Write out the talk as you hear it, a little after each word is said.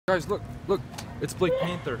Guys, look, look. It's Blake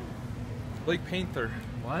Panther. Blake Panther.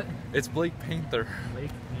 What? It's Blake Panther.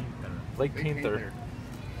 Blake Panther. Blake Panther.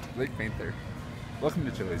 Blake Panther. Welcome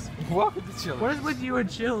to Chili's. Welcome to Chili's. What is with you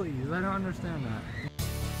and Chili's? I don't understand that.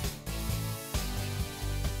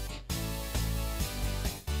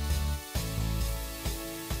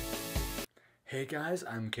 Hey guys,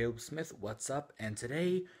 I'm Caleb Smith. What's up? And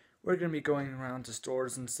today we're going to be going around to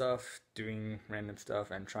stores and stuff, doing random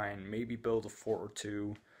stuff, and trying maybe build a fort or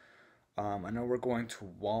two. I know we're going to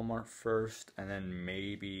Walmart first, and then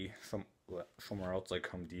maybe somewhere else like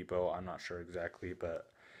Home Depot. I'm not sure exactly,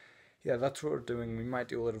 but yeah, that's what we're doing. We might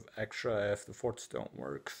do a little extra if the forts don't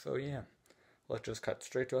work. So yeah, let's just cut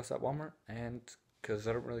straight to us at Walmart, and because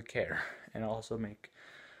I don't really care, and I'll also make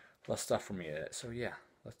less stuff for me at it. So yeah,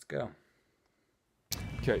 let's go.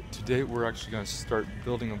 Okay, today we're actually going to start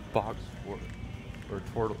building a box fort, or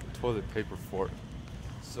toilet paper fort.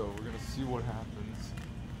 So we're going to see what happens.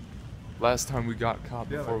 Last time we got caught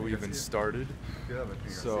before we even started,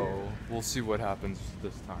 so we'll see what happens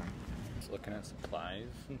this time. Just looking at supplies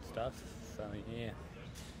and stuff, so yeah,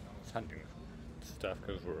 just hunting stuff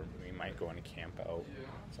because we might go on a camp out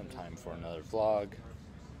sometime for another vlog.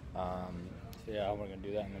 So yeah, we're gonna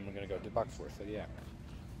do that, and then we're gonna go to box fort. So yeah,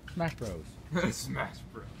 Smash Bros. Smash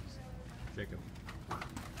Bros. Jacob. What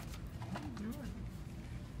are you doing?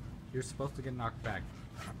 You're supposed to get knocked back.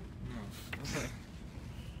 Okay.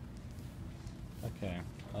 okay.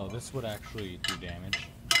 Oh, this would actually do damage,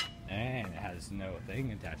 and it has no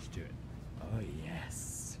thing attached to it. Oh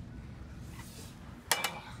yes.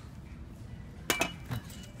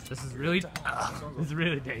 This is really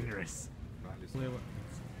dangerous.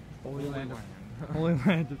 Holy land of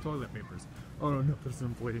toilet papers. Oh no, there's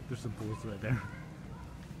some bullets right there.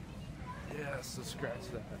 Yeah, so scratch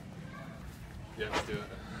that. Yeah, let's do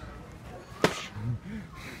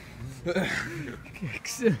it.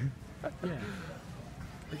 Kicks. Yeah.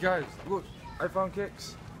 Hey guys, look, I found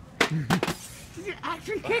kicks. Did you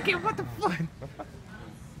actually kick it? What the fuck? Oh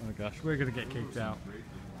my gosh, we're gonna get kicked out.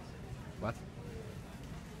 What?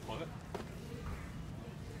 What?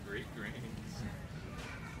 Great grains.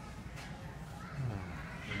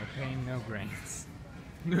 No pain, no grains.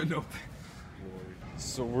 No.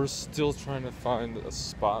 So we're still trying to find a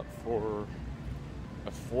spot for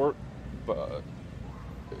a fort, but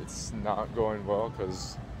it's not going well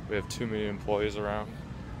because we have too many employees around,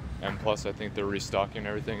 and plus I think they're restocking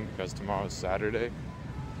everything because tomorrow's Saturday.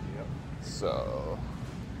 Yep. So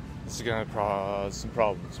this is gonna cause some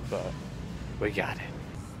problems, but we got it.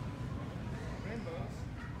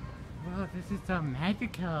 Whoa, this is so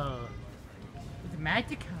magical. It's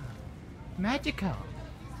magical. Magical.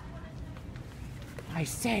 I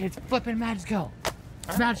said it's flipping magical.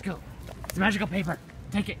 It's magical. It's magical paper.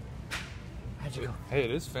 Take it. Magical. Hey,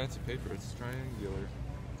 it is fancy paper. It's triangular.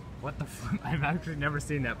 What the fuck? I've actually never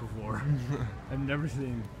seen that before. I've never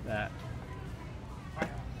seen that.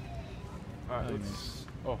 Alright, let's...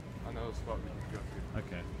 Oh, I know the spot we can go to.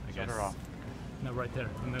 Okay, I Shut guess. her off. No, right there,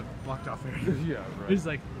 in the blocked off area. Yeah, right. It's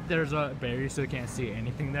like, there's a barrier so you can't see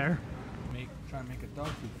anything there. Try and make a dog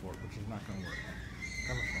food fort, which is not going to work.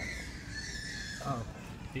 Oh,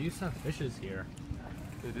 they used to have fishes here.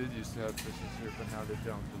 They did used to have fishes here, but now they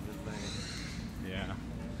don't because they're lame. Yeah.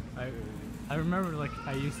 I remember, like,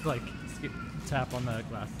 I used to, like, tap on the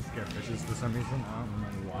glass to scare fishes for some reason. I don't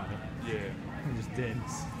remember why. Yeah. I just did.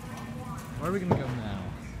 Where are we going to go now?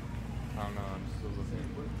 I don't know, I'm still looking.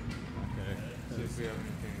 Okay. See if we have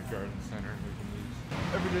anything in the garden center we can use.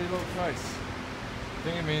 Everyday low price. I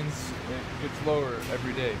think it means it gets lower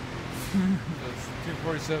every day. So it's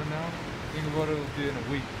 $2.47 now. Think of what it'll be in a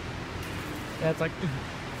week. Yeah, it's like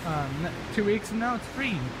 2 weeks from now, it's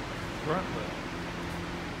free. Currently.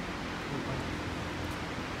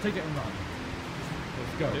 Take it and run.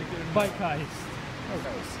 Let's go. Take it and Bike heist.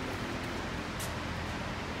 Okay.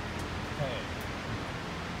 Hey.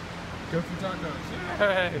 Go for tacos.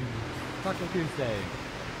 Hey. Taco Tuesday.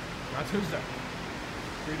 Not Tuesday.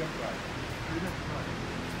 Freedom Friday. Freedom Friday.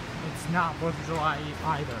 It's not 4th of July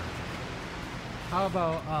either. How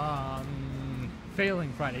about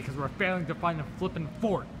failing Friday, because we're failing to find a flippin'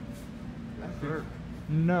 fort. Sure.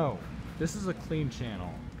 No. This is a clean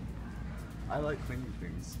channel. I like cleaning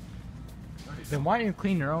things. Then why don't you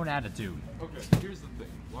clean your own attitude? Okay, here's the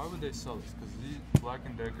thing. Why would they sell this? Because Black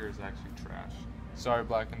 & Decker is actually trash. Sorry,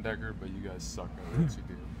 Black & Decker, but you guys suck at what you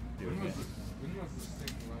do. When was this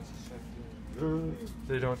thing last checked?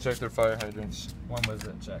 They don't check their fire hydrants. When was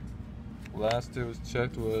it checked? Last it was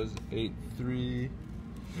checked was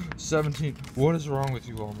 8/3/17. What is wrong with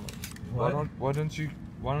you, Walmart? Why don't you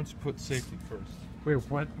put safety first? Wait,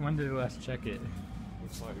 when did you last check it?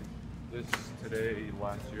 It's like this today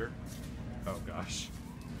last year. Oh gosh.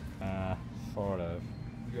 Sort of.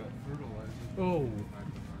 We got fertilizer. Oh.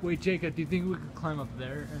 Wait, Jacob, do you think we could climb up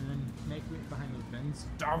there and then make it behind those bins?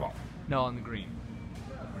 Darvo. No, on the green.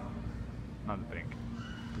 Not the pink.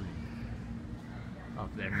 Green. Up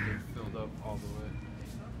there. Filled up all the way.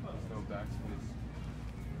 There's no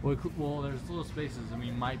backspace. Well, there's little spaces and we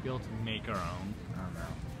might be able to make our own. I don't know.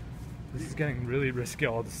 This is getting really risky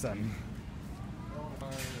all of a sudden.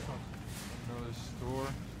 Another store.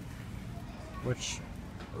 Which,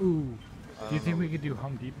 ooh. Do you think we could do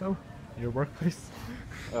Home Depot? Your workplace?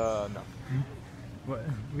 No. What?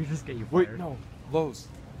 We just get you Wait, fired. no. Lowe's.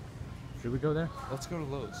 Should we go there? Let's go to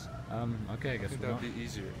Lowe's. Okay, I guess I think we that would don't. be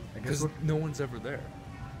easier. I guess Because we're- no one's ever there.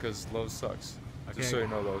 Because Lowe's sucks. Okay. Just so you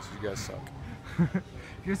know, Lowe's, you guys suck.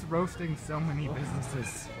 You're just roasting so many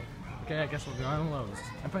businesses. Okay, I guess we'll go on Lowe's.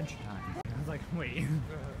 A bunch of time. I was like, wait.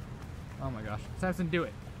 Oh my gosh. Samson, do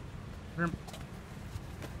it. Oh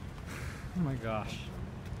my gosh.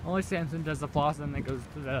 Only Samson does the floss and then goes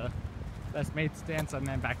to the best mate stance and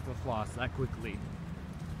then back to the floss that quickly.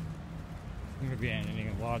 I'm gonna be ending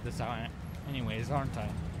a lot of this out anyways, aren't I?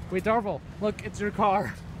 Wait, Darvel, look, it's your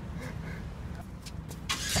car.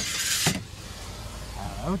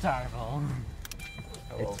 Hello, Darvel.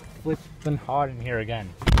 Hello. It's flippin' hot in here again.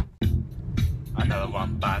 Another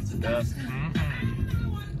one bites the dust.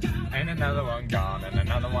 And another one gone, and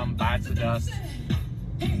another one bites the dust.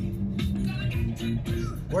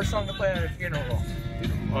 Worst song to play at a funeral.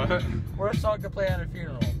 What? Worst song to play at a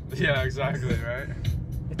funeral. Yeah, exactly, right?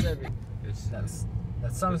 It's every. It's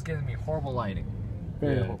That song's giving me horrible lighting.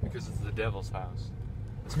 Very yeah, horrible. because it's the devil's house.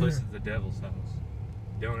 This place is the devil's house.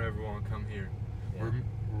 Don't ever want to come here. Yeah. We're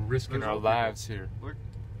risking There's our old lives here. Look.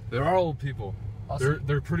 There are old people. Also,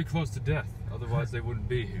 They're pretty close to death. Otherwise, they wouldn't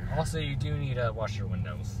be here. also, you do need to wash your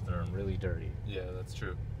windows. They're really dirty. Yeah, that's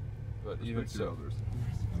true. But even Respect your so, elders.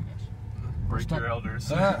 break Stop. your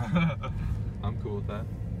elders. I'm cool with that.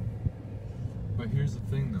 But here's the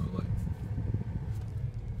thing, though. Like,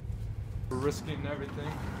 we're risking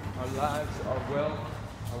everything. Our lives, our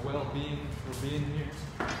well-being for being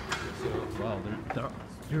here. So, Well,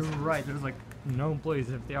 you're right. There's like no employees.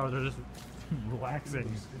 If they are, they're just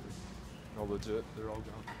relaxing. no, legit, they're all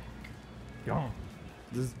gone. Gone.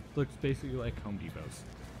 This looks basically like Home Depot's.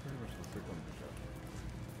 Pretty much the thick one of the shop.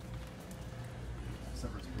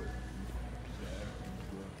 Separate split.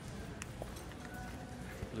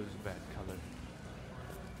 Blue's a bad color.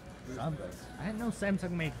 I didn't know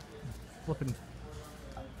Samsung made flipping.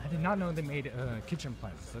 I did not know they made kitchen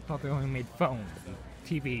appliances. I thought they only made phones and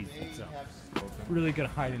TVs and stuff. Really good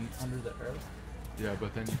hiding under the earth. Yeah,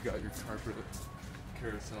 but then you've got your carpet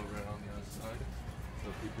carousel right on the other side,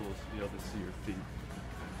 so people will be able to see your feet.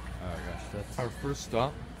 Oh gosh, that's Our first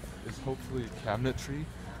stop is hopefully cabinetry,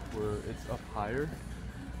 where it's up higher,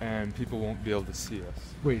 and people won't be able to see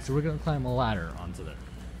us. Wait. So we're gonna climb a ladder onto there.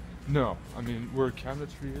 No, I mean where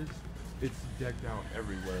cabinetry is, it's decked out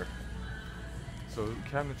everywhere. So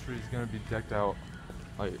cabinetry is going to be decked out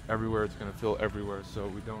like everywhere. It's going to fill everywhere, so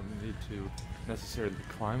we don't need to necessarily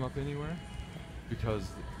climb up anywhere, because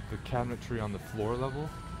the cabinetry on the floor level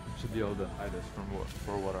should be able to hide us from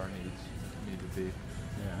what our needs need to be.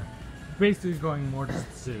 Yeah. Basically going more to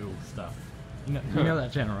stuff. You know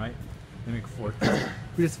that channel, right? They make forts.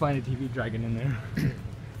 We just find a TV dragon in there.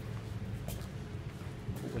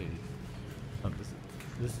 Wait. Oh,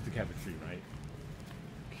 this is the cabinetry, right?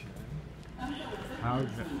 How is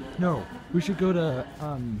it? No, we should go to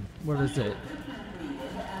what is it?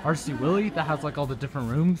 RC Willie that has like all the different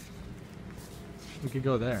rooms. We could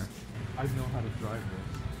go there. I know how to drive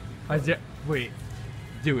this. Wait,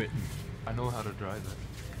 do it. I know how to drive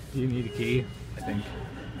it. Do you need a key? I think.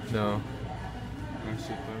 No.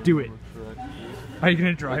 Actually, if I Do it. remember correctly, Are you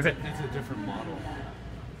gonna drive it? It's a different model.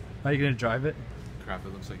 Are you gonna drive it? Crap,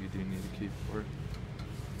 it looks like you do need a key for it.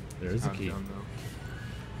 There is a I'm key. down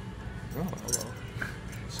now. Oh, hello.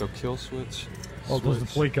 So kill switch. Oh, there's a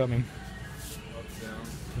switch, boy coming. up, down.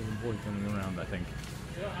 There's a boy coming around, I think.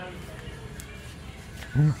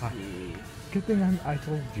 Good thing I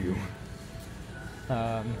told you. We're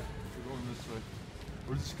going this way.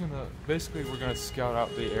 We're just gonna, basically we're gonna scout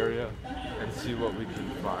out the area and see what we can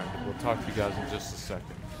find. We'll talk to you guys in just a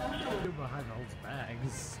second. Behind all the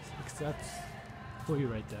bags, except for you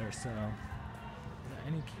right there. So,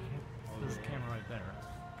 there's a camera right there.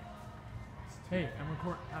 Hey,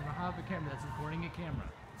 I have a camera that's recording a camera.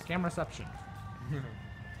 It's camera reception.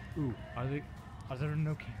 Ooh, are there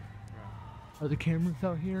no cameras? Are the cameras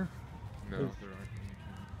out here? No, There's- there aren't any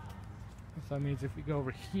cameras. So that means if we go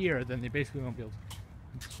over here, then they basically won't be able to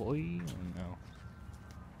employee or no.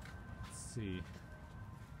 Let's see.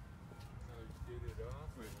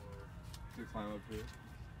 climb up here.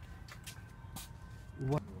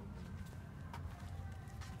 What?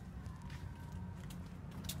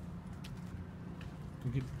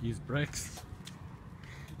 We could use bricks.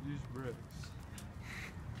 Use bricks.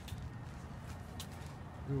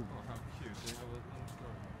 Ooh. Oh, how cute. They have a little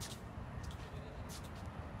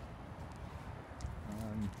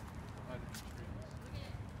garden. Hiding in trees.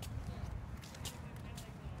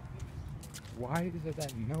 Why is it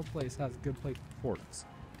that no place has good place for forts?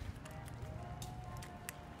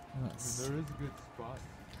 There is a good spot.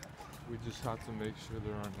 We just have to make sure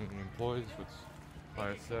there aren't any employees, which, like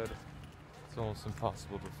I said, it's almost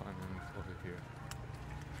impossible to find an employee here.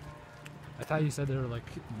 I thought you said there were like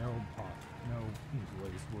no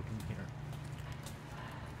employees working here.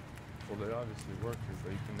 Well, they obviously work here,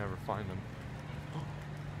 but you can never find them.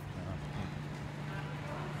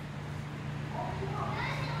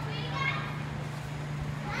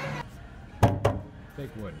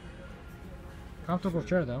 Fake wood. Comfortable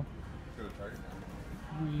chair though. Go to Target.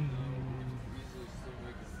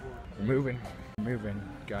 We're moving. We're moving.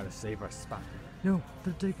 Gotta save our spot. No,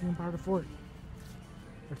 they're taking apart a fort.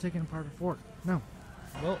 They're taking apart a fort. No.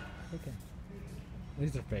 Well, okay.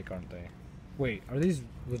 These are fake, aren't they? Wait, are these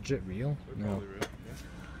legit real? They're probably real. Yeah.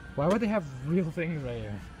 Why would they have real things right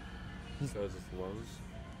here? Because it's Lowe's.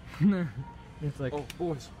 It's like, Oh,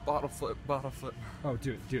 boys, bottle flip, bottle flip. oh,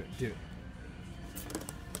 do it, do it, do it.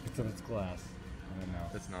 Except it's glass. I don't know.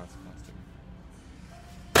 It's not, it's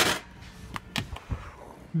plastic.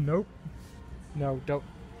 Nope. No, don't.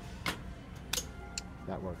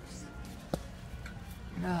 That works.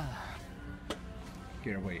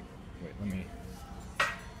 Here, wait, let me.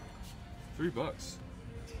 $3.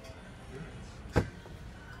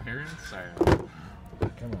 Very excited.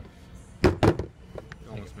 Come on. You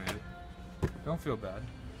almost made it. Don't feel bad.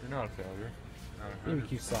 You're not a failure. Not a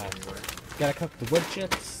BBQ sauce. Gotta cook the wood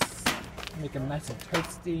chips. Make them nice and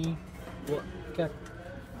toasty. What? Got.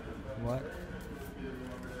 What?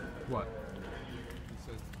 What?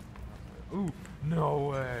 Ooh, no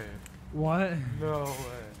way. What? No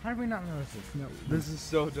way. How did we not notice this? No. This is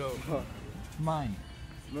so dope. Mine.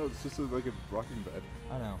 No, it's just like a rocking bed.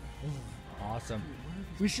 I know. This is awesome.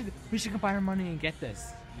 We should combine our money and get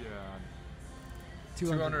this. Yeah.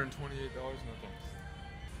 $200. $228, no thanks.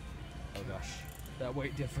 Oh gosh. That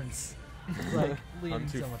weight difference. It's like leaning I'm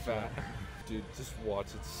too so much fat. fat. Dude, just watch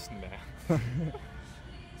it snap. It's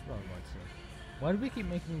probably why too. Why do we keep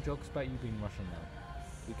making jokes about you being Russian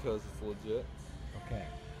though? Because it's legit. Okay.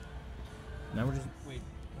 Now we're just wait.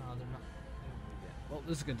 No, they're not. Well,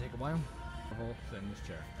 this is gonna take a while. Sit in this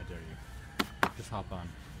chair. I dare you. Just hop on.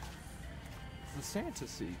 It's the Santa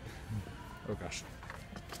seat. Oh gosh.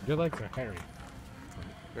 Your legs are hairy.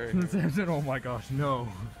 Very nice. Oh my gosh, no.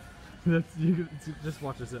 That's you. Just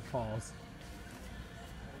watch as it falls.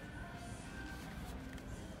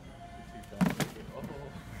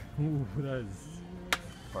 Ooh, that is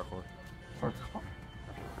Parkour. parkour.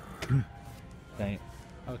 Dang it.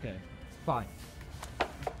 Okay, fine.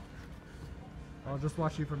 I'll just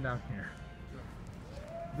watch you from down here.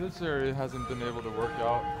 This area hasn't been able to work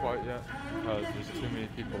out quite yet because there's too many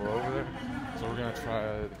people over there. So we're gonna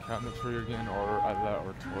try the cabinetry again or either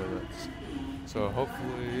or toilets. So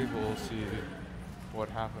hopefully we'll see what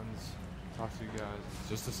happens. Talk to you guys in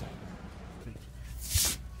just a second.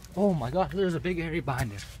 Oh my gosh, there's a big area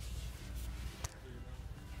behind it.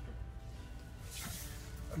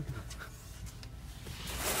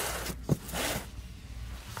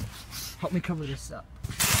 Help me cover this up.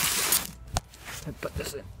 And put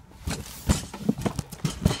this in.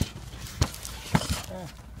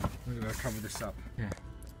 We're gonna cover this up. Yeah.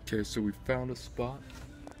 Okay, so we found a spot.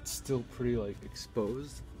 It's still pretty like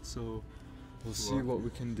exposed, so we'll see what we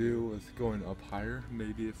can do with going up higher,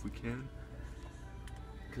 maybe if we can.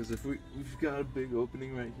 Because if we've got a big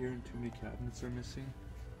opening right here and too many cabinets are missing.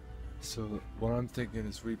 So what I'm thinking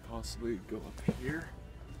is we possibly go up here.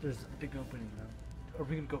 There's a big opening though. Are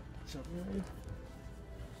we gonna go?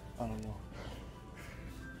 I don't know.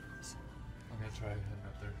 I'm gonna try heading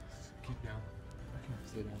up there. Keep down. Okay.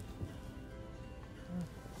 Stay down.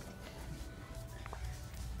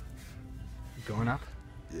 Going up?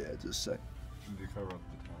 Yeah, just a sec. You cover up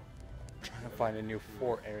the top. Trying to find a new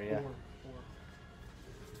fort area.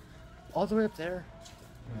 All the way up there?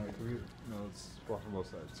 No, it's blocked from both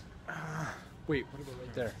sides. Wait, what about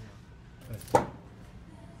right there?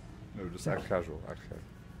 No, just act casual. Act casual.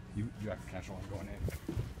 You act casual. I'm going in.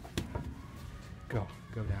 Go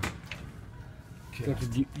down.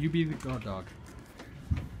 Okay. You be the guard dog.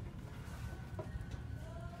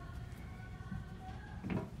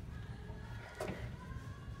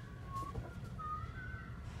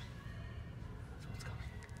 Someone's coming.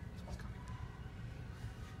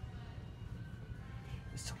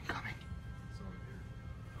 Is someone coming? Someone here.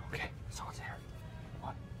 Okay, someone's here.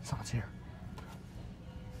 What? Someone's here.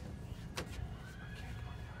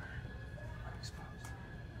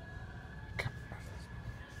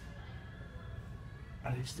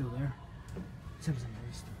 Are they still there? Simpson, are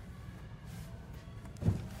they still?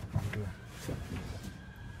 I'm good.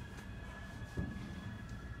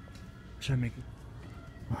 Should I make it?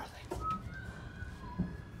 Where are they?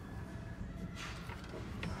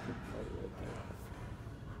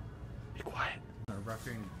 Be quiet.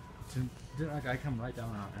 Did that guy come right down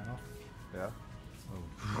our house? Yeah?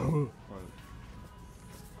 Oh.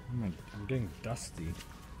 I'm getting dusty.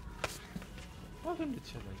 Welcome to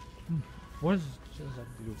Chile. What does Chile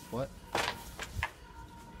have to do with what?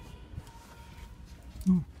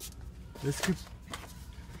 Ooh, this could.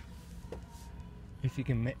 If you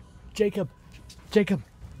can make. Jacob!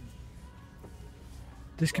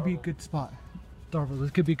 This could be a good spot. Darvel, this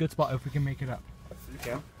could be a good spot if we can make it up. You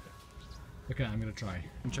can. Okay, I'm gonna try.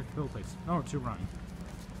 And check the build place. Oh, it's too running.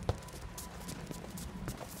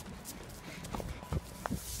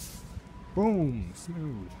 Boom!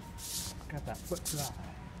 Smooth. Got that foot dry.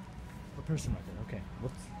 What person right there? Okay,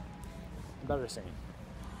 whoops. Better singing.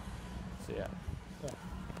 So yeah.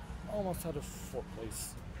 Almost had a fort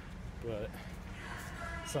place, but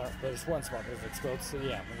there's one spot that's exposed. So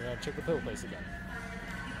yeah, we're gonna check the pill place again.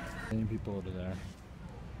 Many people over there.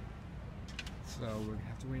 So we're gonna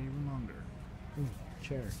have to wait even longer. Ooh,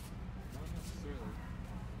 chair. Not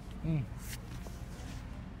necessarily.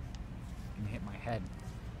 Gonna hit my head.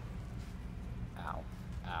 Ow,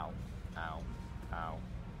 ow, ow, ow,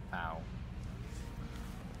 ow.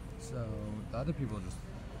 So the other people just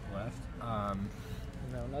left.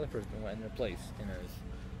 No, another person went in their place and is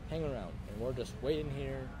hanging around, and we're just waiting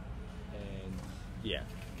here. And yeah.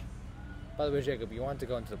 By the way, Jacob, you want to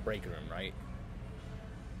go into the break room, right?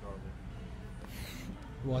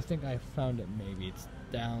 Well, I think I found it. Maybe it's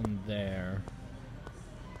down there.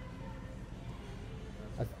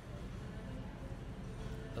 It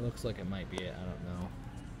looks like it might be it. I don't know.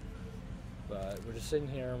 But we're just sitting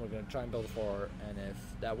here and we're going to try and build a fort, and if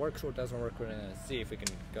that works or it doesn't work, we're going to see if we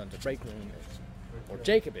can go into the break room. Or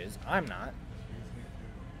Jacob is. I'm not.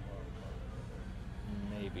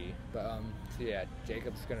 Maybe. But, so yeah,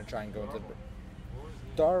 Jacob's going to try and go into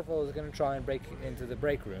the... Darvel is going to try and break into the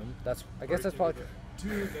break room. I guess that's probably...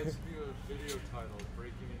 Dude, that should be a video title,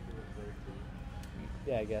 Breaking into the Break Room.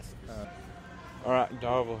 Yeah, I guess. Alright,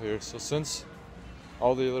 Darvel here. So since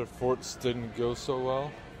all the other forts didn't go so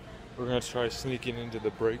well, we're going to try sneaking into the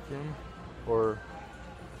break room, or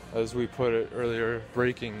as we put it earlier,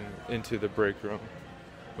 breaking into the break room,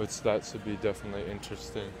 which that should be definitely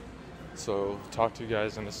interesting. So talk to you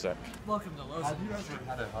guys in a sec. Welcome to Los. Have you ever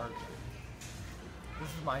had a heart? This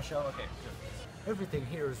is my show. Okay. Everything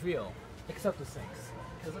here is real, except the sinks,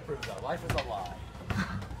 because it proves that life is a lie.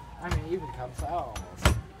 I mean, it even comes out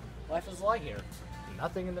almost. Life is a lie here.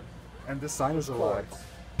 Nothing in the. And this sign is a lie.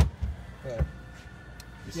 Yeah.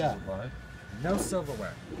 This Yeah. is a lie? No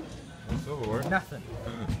silverware. No silverware? Nothing.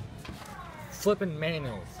 Flippin'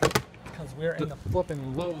 manuals. Because we're in the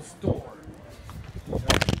flippin' Lowe's store.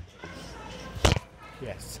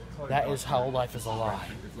 Yes. That is how life is a lie.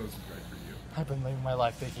 If Lowe's is right for you. I've been living my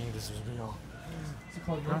life thinking this is real.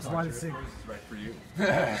 That's why the sink is right for you.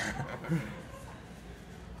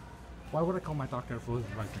 Why would I call my doctor if Lowe's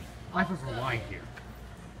is right for me? Life is a lie here.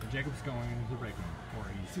 Jacob's going into the break room. Or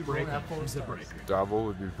he's breaking. He's the breaker. Darvel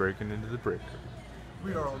would be breaking into the break room.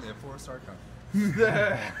 We are only a 4-star company.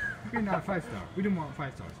 We're not 5-star. We didn't want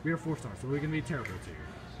 5 stars. We are 4 stars, so we're gonna be terrible to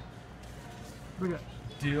you. Look at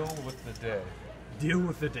Deal with the day. deal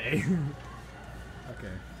with the day.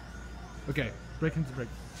 Okay. Okay. Break into break.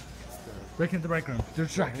 Break into the break room. They're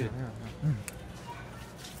distracted.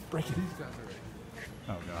 Break it. These guys are right.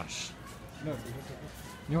 Oh gosh. No,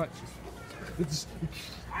 You know what?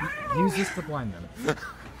 Use this to blind them.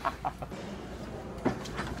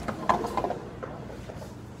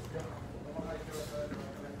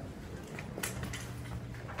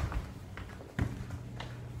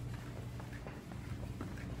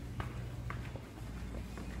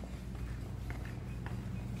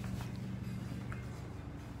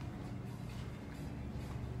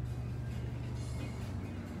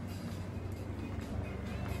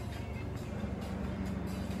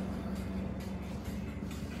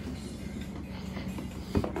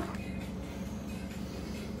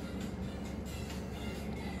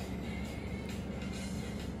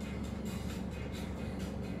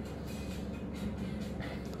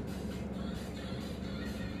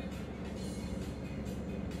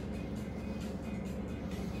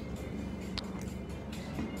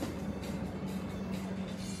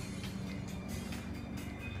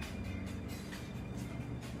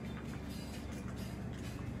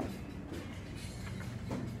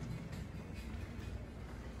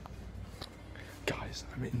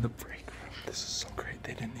 Guys, I'm in the break room. This is so great.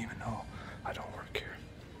 They didn't even know I don't work here.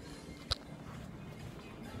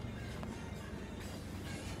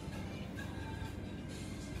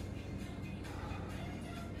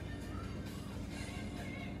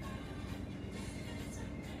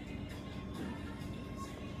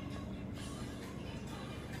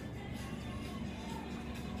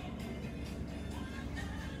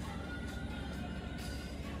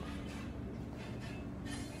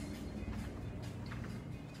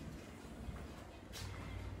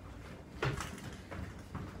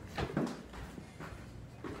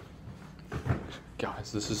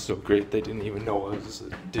 Guys, this is so great. They didn't even know I was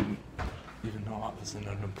an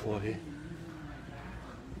employee.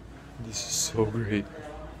 This is so great.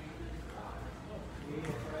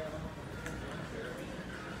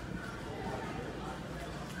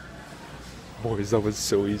 Boys, that was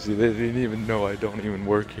so easy. They didn't even know I don't even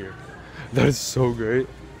work here. That is so great.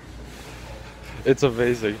 It's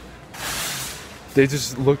amazing. They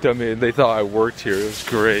just looked at me and they thought I worked here. It was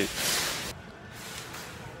great.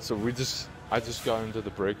 So I just got into the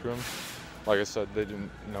break room. Like I said, they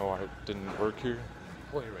didn't know I didn't work here.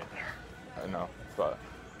 Well, you're right there. I know, but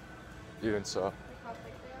even so.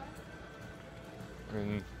 I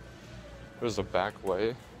mean, there's a back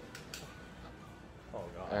way. Oh,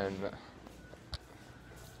 God. And that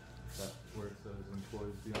where it says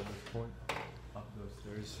employees beyond this point, up those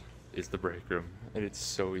stairs, is the break room. And it's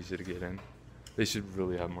so easy to get in. They should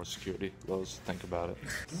really have more security. Those think about it.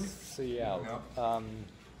 So yeah,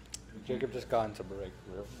 Jacob just got into break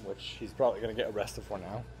room, which he's probably gonna get arrested for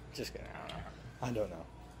now. Just kidding. I don't know.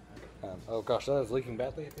 Oh gosh, that is leaking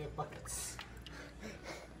badly. They have buckets.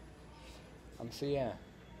 So yeah,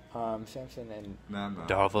 Samson and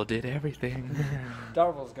Darvel did everything.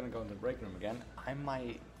 Darvel's gonna go into the break room again. I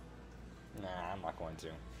might. Nah, I'm not going to.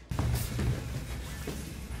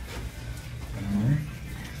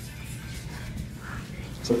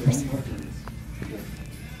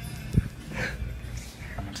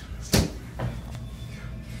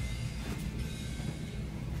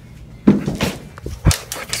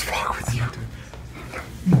 What's wrong with you?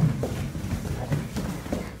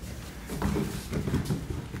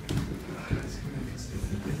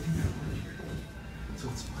 So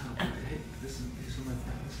it's fine. Hey, these are my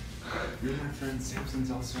friends. You're my friend.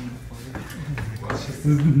 Samson's also in the fire.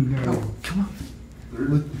 No, come on.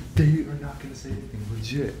 They are not gonna say anything.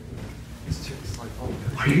 Legit. It's just like, oh.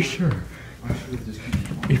 Are you sure? I should just keep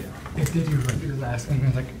quiet. If they do like your last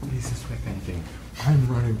name, like you suspect anything, I'm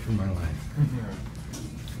running for my life.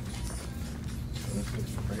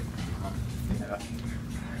 Yeah.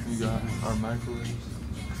 We got our microwaves,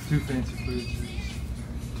 2 fancy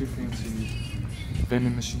fridges, 2 fancy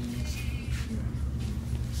vending machines.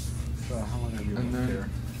 So how long have you And been then there?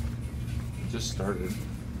 it just started,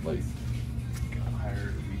 like, got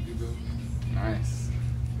hired a week ago. Nice.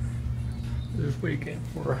 This weekend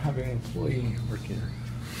for having an employee work here.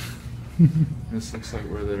 This looks like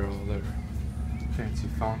where all their fancy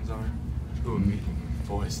phones are. Ooh, a meeting.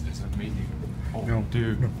 Boys, there's a meeting. Oh, No,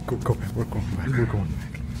 dude. No, go back. We're going back. We're going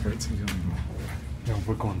back. No,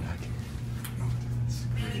 we're going back. No, it's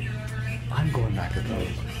great. I'm going back with you.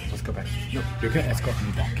 Let's go back. No, you're gonna escort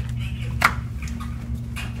me back.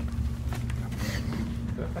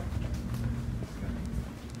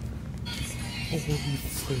 Oh, holy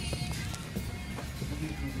fuck.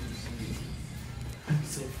 I'm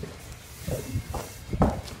safe.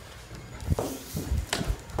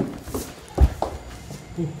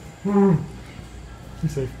 I'm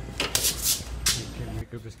safe.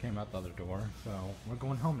 Jacob just came out the other door, so we're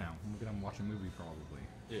going home now. We're gonna watch a movie probably.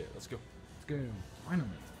 Yeah, let's go. Let's go. Finally.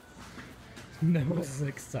 That was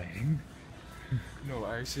exciting. No,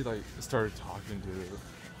 I actually like started talking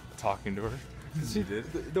to her. She did?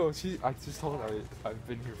 No, I just told her I've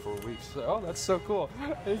been here for a week. She's like, oh, that's so cool.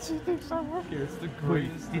 And she thinks I work here. It's the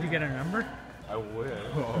greatest. Did you get her number? I would.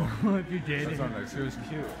 Oh, if you did. That's not nice. It was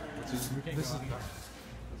cute. This is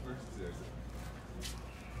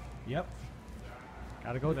Yep.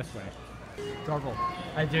 Gotta go this way. Darvel,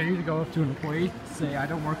 I dare you to go up to an employee, say I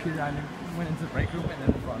don't work here, I went into the break room,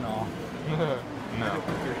 and then run off. No.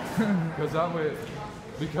 Because that way,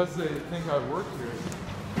 because they think I work here.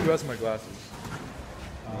 Who has my glasses?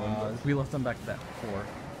 We left them back at that fort.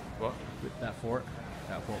 What? That fort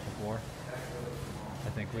before. I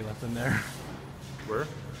think we left them there. Where?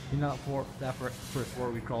 You know that first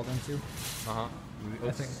fort we crawled into? Uh-huh.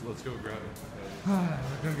 think- Let's go grab it. We're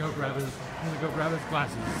gonna go grab his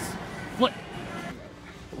glasses. What?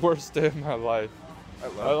 Worst day of my life.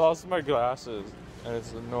 I lost my glasses, and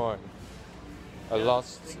it's annoying. I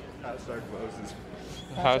lost. Past our closes.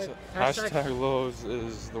 Hashtag Lowe's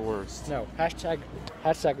is the worst. No,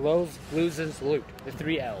 hashtag Lowe's loses loot. The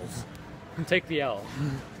 3 L's. Take the L.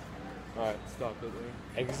 Alright, stop it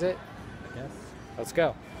there. Exit. Yes. Let's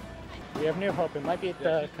go. We have New Hope. It might be at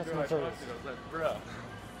the customer service.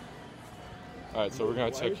 Alright, so we're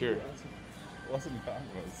gonna check here. Lost and found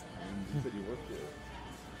was. You said you worked here.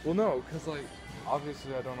 Well, no, because, like,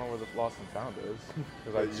 obviously I don't know where the lost and found is.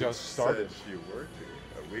 Because I But just you started. said you worked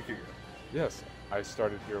here a week ago. Yes, I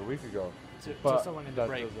started here a week ago. To someone in the that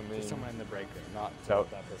break. doesn't mean To someone in the break room, not to that,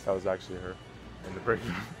 that person. that was actually her in the break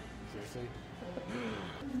room. Seriously?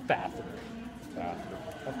 Bathroom.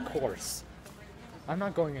 Of course. I'm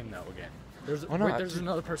not going in though again. Why not? There's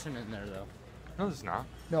another person in there though. No, there's not.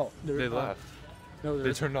 No, They left. No,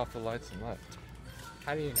 They turned off the lights and left.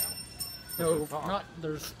 How do you know? No, not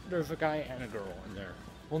there's a guy and a girl in there.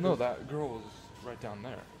 Well, no, that girl was right down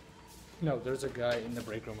there. No, there's a guy in the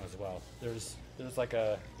break room as well. There's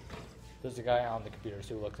a guy on the computers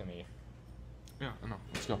who looks at me. Yeah, I know.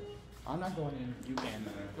 Let's go. I'm not going in. You can.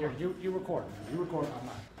 Here, you record. You record. I'm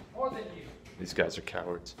not. More than you. These guys are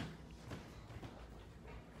cowards.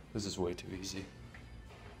 This is way too easy.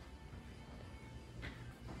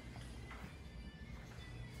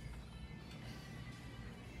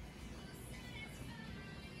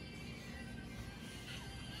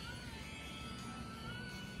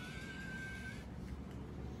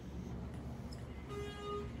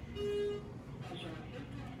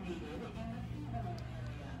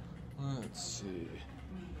 Let's see.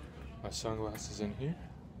 My sunglasses in here.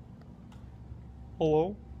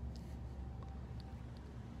 Hello?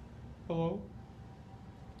 Hello?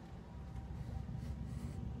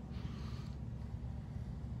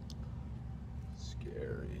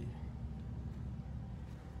 Scary.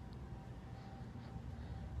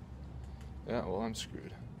 Yeah, well, I'm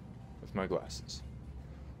screwed with my glasses.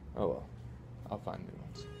 Oh well, I'll find new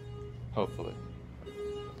ones. Hopefully.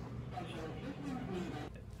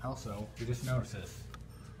 Also, you just noticed this.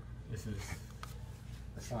 This is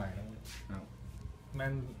a sign. No.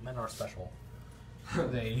 Men are special.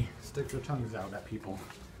 They stick their tongues out at people.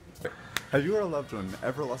 Have you or a loved one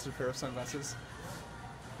ever lost a pair of sunglasses?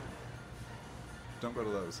 Don't go to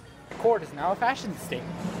those. The cord is now a fashion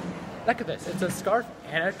statement. Look at this. It's a scarf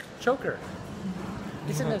and a choker.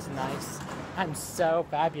 Isn't this nice? I'm so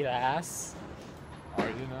fabulous. Are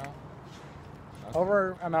you now?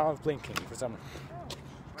 Over amount of blinking for some.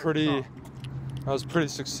 That was pretty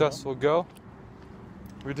successful go.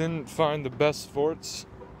 We didn't find the best forts,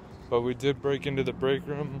 but we did break into the break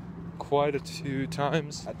room quite a few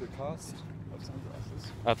times. At the cost of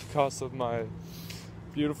sunglasses. At the cost of my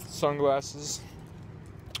beautiful sunglasses.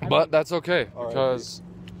 But that's okay, because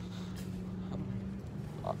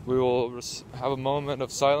we will have a moment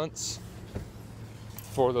of silence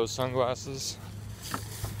for those sunglasses.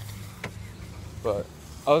 But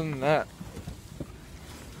other than that,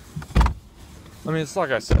 I mean, it's like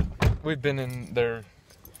I said, we've been in their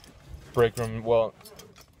break room, well,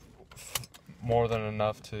 more than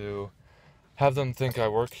enough to have them think I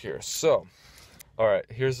work here. So, alright,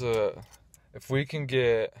 if we can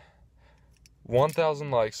get 1,000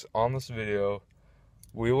 likes on this video,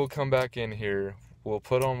 we will come back in here, we'll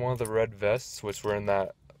put on one of the red vests, which were in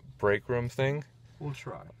that break room thing. We'll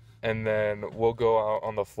try. And then we'll go out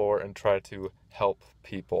on the floor and try to help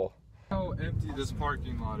people. How empty this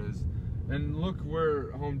parking lot is. And look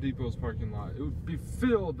where Home Depot's parking lot. It would be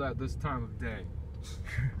filled at this time of day.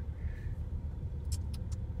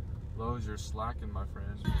 Lowe's, you're slacking, my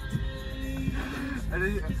friend. And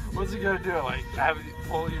then, what's he gonna do? Like, have it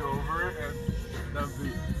pull you over? And that would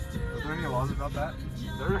be. Are there any laws about that?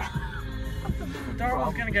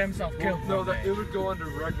 Darwin's gonna get himself killed. Well, no, it would go under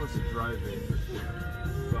reckless driving for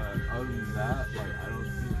sure. But other than that, like, I don't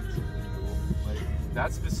think it's illegal. Like,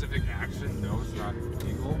 that specific action, no, it's not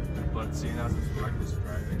illegal. But seeing as it's reckless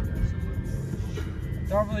driving, yes, it would be.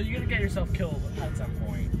 Darwin, you're gonna get yourself killed at some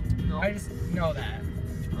point. No. I just know that.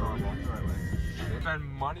 Oh, I'm walking the right way. They spend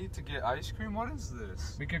money to get ice cream? What is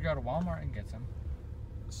this? We could go to Walmart and get some.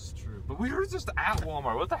 This is true. But we were just at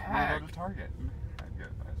Walmart. What the We'll heck? go to Target and get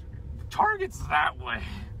ice cream. Target's that way.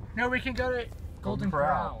 No, we can go to Golden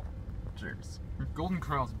Corral. Cheers. Golden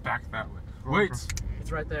Corral's back that way. Golden Wait.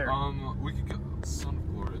 It's right there. We could go. Son of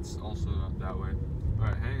Lord, it's also that way.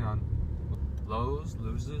 Alright, hang on. Lowe's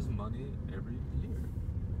loses money every year.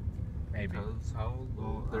 Maybe. Because how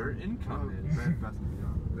low their income is. They invest in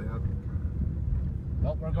Beyond. They have.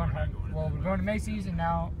 Well, we're going home. Well, we're going to Macy's and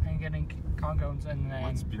now and getting Congos and then.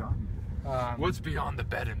 What's Beyond? What's beyond the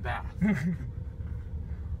bed and bath? Then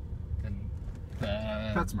the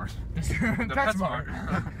PetSmart. PetSmart.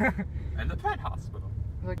 And the pet hospital.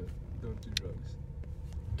 Like, don't do drugs.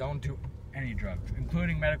 don't do any drugs,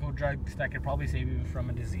 including medical drugs that could probably save you from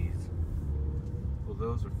a disease. Well,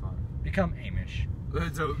 those are fun. Become Amish.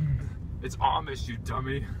 It's Amish, you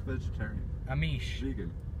dummy. Vegetarian. Amish.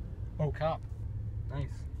 Vegan. Oh, cop. Nice.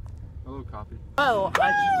 Hello, copy. Oh,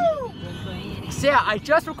 so yeah, I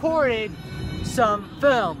just recorded some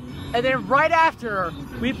film, and then right after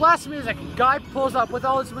we blast music, a guy pulls up with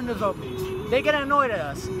all his windows open. They get annoyed at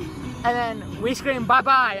us, and then we scream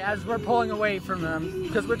bye-bye as we're pulling away from them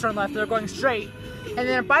because we're turning left, they're going straight, and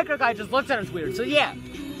then a biker guy just looks at us weird. So yeah,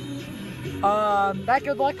 that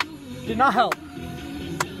good luck did not help.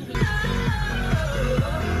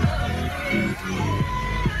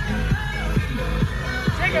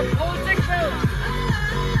 Jacob, pull the tick bill.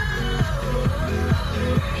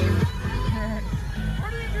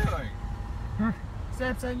 What are you doing?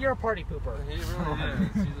 Samson, you're a party pooper. He really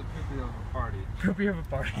is. He's a poopy of a party. Poopy of a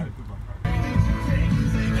party.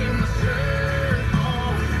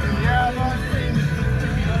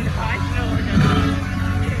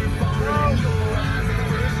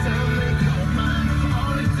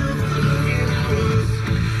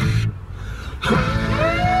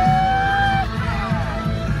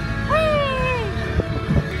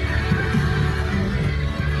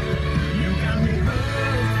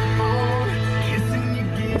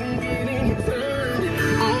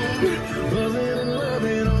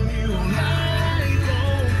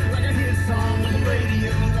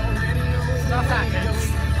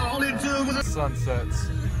 Sunsets.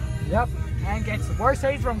 Yep, and gets the worst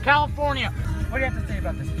haze from California. What do you have to say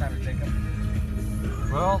about this matter, Jacob?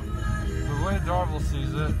 Well, the way Darvel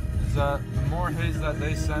sees it is that the more haze that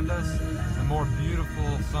they send us, the more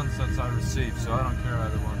beautiful sunsets I receive. So I don't care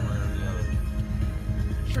either one way or the other.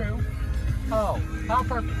 True. Oh, how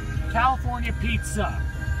perfect. California pizza.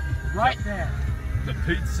 Right there. The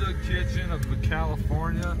pizza kitchen of the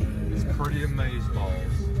California is pretty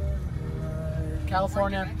amazeballs.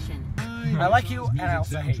 California. I like you, and I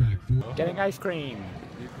also hate you. Getting ice cream.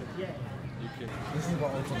 You can. This is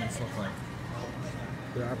what ultimates look like.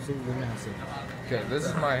 They're absolutely massive. Okay, this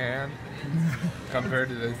is my hand compared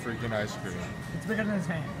to the freaking ice cream. It's bigger than his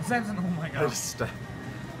hand. Samson, oh my god.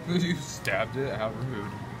 You stabbed it? How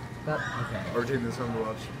rude. Okay. Or taking this home to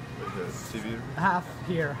watch like the TV. Half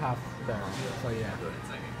here, half there. So yeah.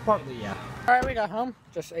 Partly, yeah. Alright, we got home.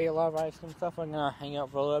 Just ate a lot of ice cream stuff. I'm gonna hang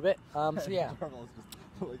out for a little bit. So yeah.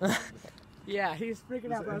 Yeah, he's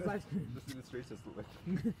freaking out about his ice cream. Just in the streets, just like.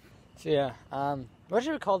 So yeah, what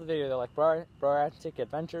should we call the video though? Like Broantics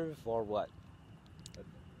Adventures or what?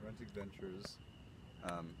 Broantics Adventures.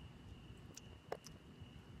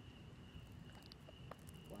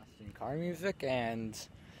 Blasting car music and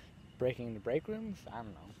breaking the break rooms? I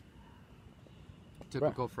don't know.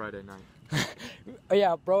 Typical Friday night. Oh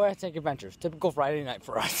yeah, Broantics Adventures. Typical Friday night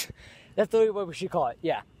for us. That's literally what we should call it.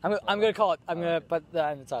 Yeah, I'm gonna call it. I'm gonna put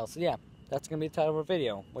that in the title. So yeah, that's gonna be the title of our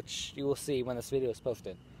video, which you will see when this video is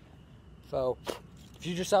posted. So,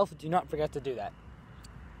 future self, do not forget to do that.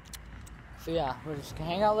 So yeah, we're just gonna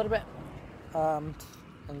hang out a little bit, and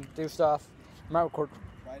do stuff. I might record.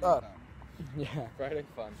 Friday fun. Yeah. Friday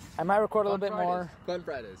fun. I might record a little bit Fridays. more. Fun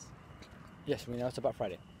Fridays. Yes, we know it's about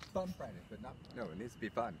Friday. Fun Friday, but not. No, it needs to be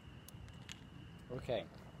fun. Okay.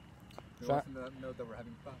 We So- want them to know that we're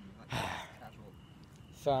having fun, not casual.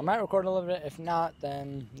 So I might record a little bit. If not,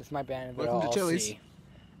 then this might be an video. Welcome to I'll Chili's. see.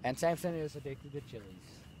 And Samson is addicted to Chili's.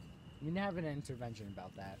 We need to have an intervention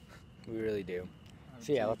about that. We really do.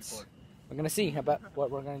 So yeah, we're gonna see about what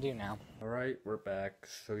we're gonna do now. Alright, we're back.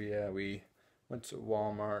 So yeah, we went to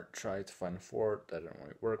Walmart, tried to find a fort. That didn't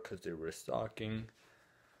really work because they were restocking.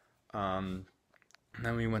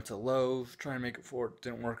 Then we went to Lowe's, trying to make a fort.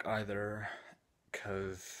 Didn't work either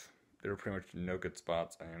because there were pretty much no good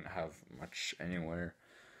spots. I didn't have much anywhere.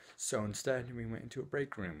 So instead, we went into a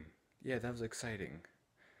break room. Yeah, that was exciting.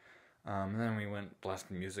 And then we went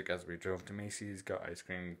blasting music as we drove to Macy's, got ice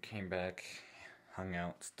cream, came back, hung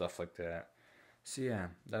out, stuff like that. So yeah,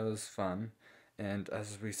 that was fun. And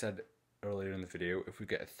as we said earlier in the video, if we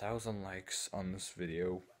get 1,000 likes on this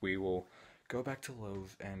video, we will go back to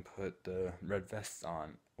Lowe's and put the red vests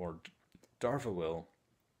on, or Darva will,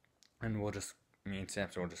 and we'll just, me and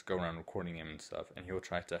Samson will just go around recording him and stuff, and he'll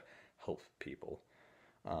try to help people.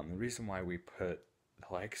 The reason why we put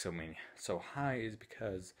the likes so high is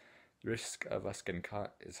because the risk of us getting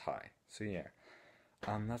caught is high. So yeah,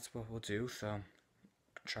 that's what we'll do. So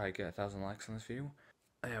try to get 1,000 likes on this video.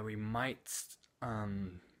 Yeah, we might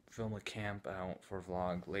film a camp out for a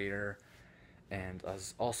vlog later, and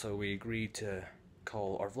as also we agreed to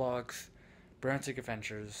call our vlogs Broantics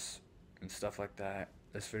Adventures and stuff like that.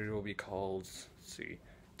 This video will be called, let's see,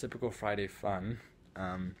 Typical Friday Fun.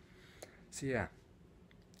 So yeah,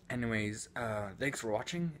 Anyways, thanks for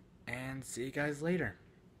watching, and see you guys later.